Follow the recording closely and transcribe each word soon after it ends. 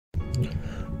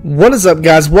What is up,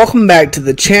 guys? Welcome back to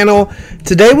the channel.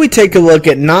 Today we take a look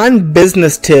at 9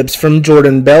 business tips from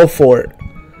Jordan Belfort.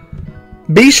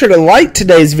 Be sure to like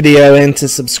today's video and to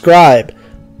subscribe.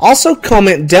 Also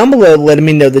comment down below letting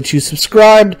me know that you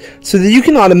subscribed so that you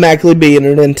can automatically be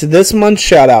entered into this month's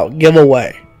shoutout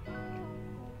giveaway.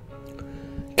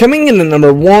 Coming in at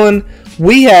number 1,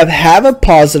 we have a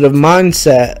positive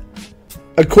mindset.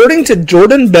 According to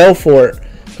Jordan Belfort,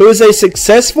 who is a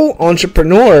successful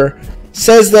entrepreneur,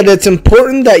 says that it's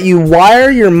important that you wire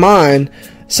your mind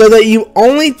so that you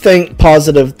only think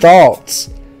positive thoughts,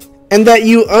 and that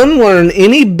you unlearn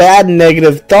any bad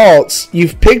negative thoughts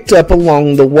you've picked up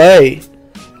along the way.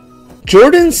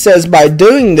 Jordan says by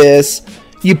doing this,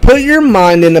 you put your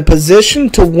mind in a position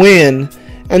to win,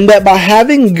 and that by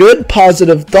having good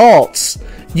positive thoughts,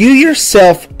 you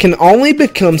yourself can only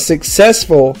become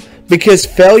successful because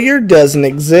failure doesn't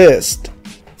exist.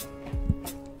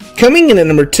 Coming in at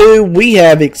number 2, we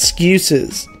have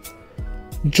excuses.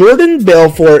 Jordan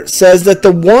Belfort says that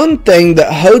the one thing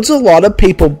that holds a lot of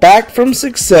people back from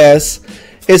success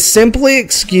is simply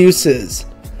excuses,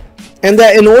 and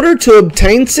that in order to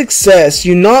obtain success,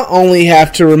 you not only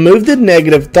have to remove the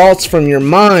negative thoughts from your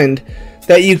mind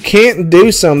that you can't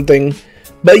do something,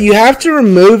 but you have to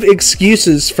remove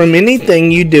excuses from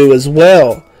anything you do as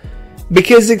well.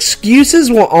 Because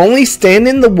excuses will only stand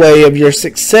in the way of your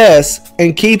success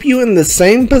and keep you in the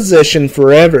same position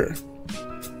forever.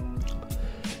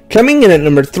 Coming in at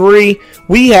number 3,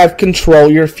 we have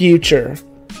control your future.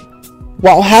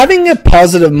 While having a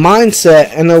positive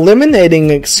mindset and eliminating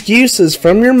excuses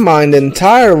from your mind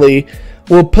entirely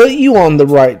will put you on the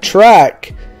right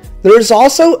track, there's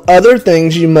also other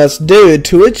things you must do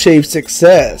to achieve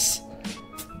success.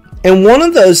 And one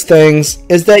of those things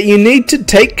is that you need to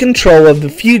take control of the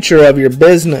future of your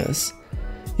business.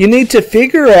 You need to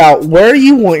figure out where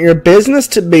you want your business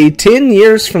to be 10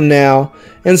 years from now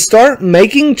and start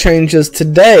making changes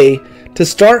today to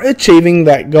start achieving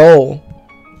that goal.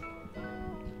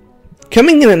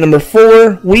 Coming in at number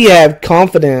 4, we have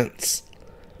confidence.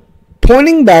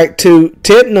 Pointing back to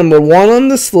tip number 1 on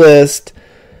this list,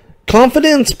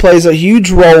 confidence plays a huge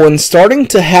role in starting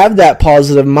to have that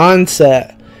positive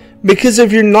mindset. Because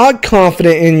if you're not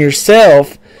confident in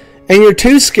yourself and you're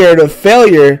too scared of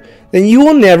failure, then you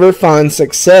will never find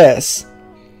success.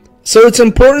 So it's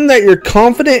important that you're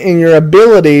confident in your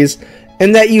abilities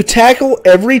and that you tackle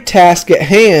every task at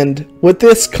hand with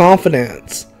this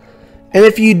confidence. And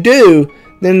if you do,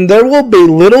 then there will be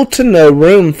little to no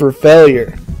room for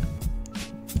failure.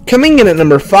 Coming in at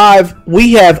number 5,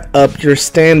 we have up your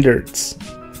standards.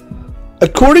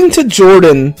 According to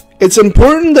Jordan, it's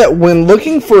important that when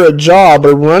looking for a job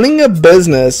or running a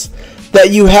business that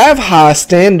you have high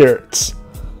standards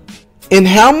in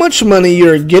how much money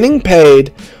you're getting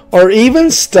paid, or even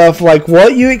stuff like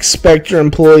what you expect your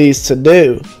employees to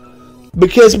do.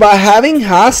 Because by having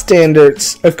high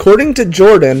standards, according to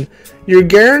Jordan, you're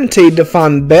guaranteed to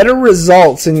find better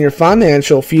results in your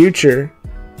financial future.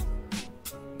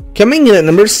 Coming in at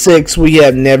number 6, we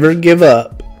have never give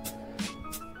up.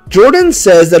 Jordan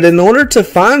says that in order to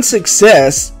find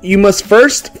success, you must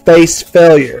first face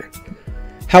failure.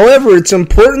 However, it's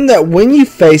important that when you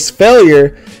face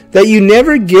failure, that you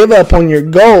never give up on your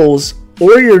goals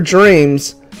or your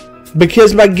dreams,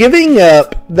 because by giving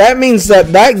up, that means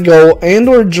that that goal and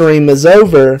or dream is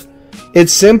over.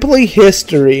 It's simply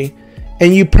history,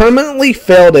 and you permanently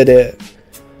failed at it.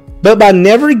 But by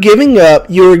never giving up,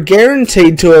 you are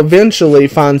guaranteed to eventually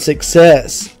find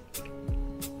success.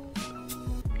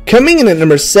 Coming in at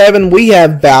number 7, we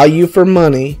have value for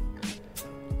money.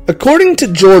 According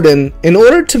to Jordan, in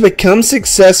order to become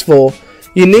successful,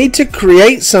 you need to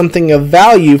create something of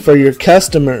value for your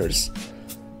customers.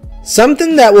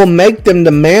 Something that will make them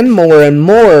demand more and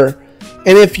more,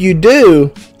 and if you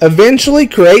do, eventually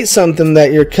create something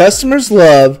that your customers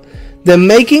love, then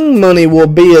making money will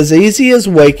be as easy as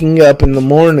waking up in the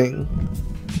morning.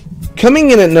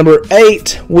 Coming in at number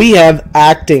 8, we have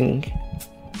acting.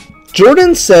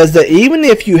 Jordan says that even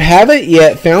if you haven't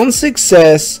yet found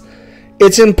success,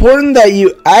 it's important that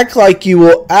you act like you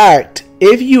will act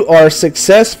if you are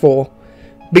successful,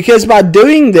 because by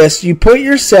doing this, you put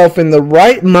yourself in the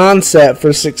right mindset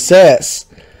for success.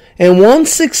 And once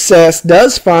success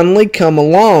does finally come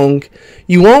along,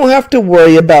 you won't have to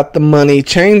worry about the money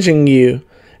changing you,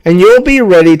 and you'll be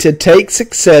ready to take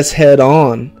success head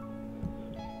on.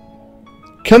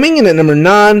 Coming in at number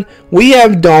 9, we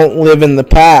have don't live in the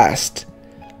past.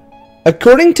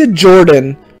 According to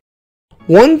Jordan,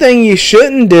 one thing you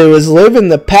shouldn't do is live in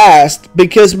the past,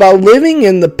 because by living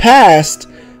in the past,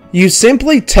 you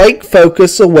simply take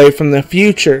focus away from the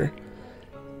future.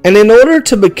 And in order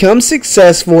to become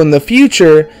successful in the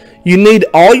future, you need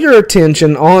all your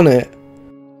attention on it.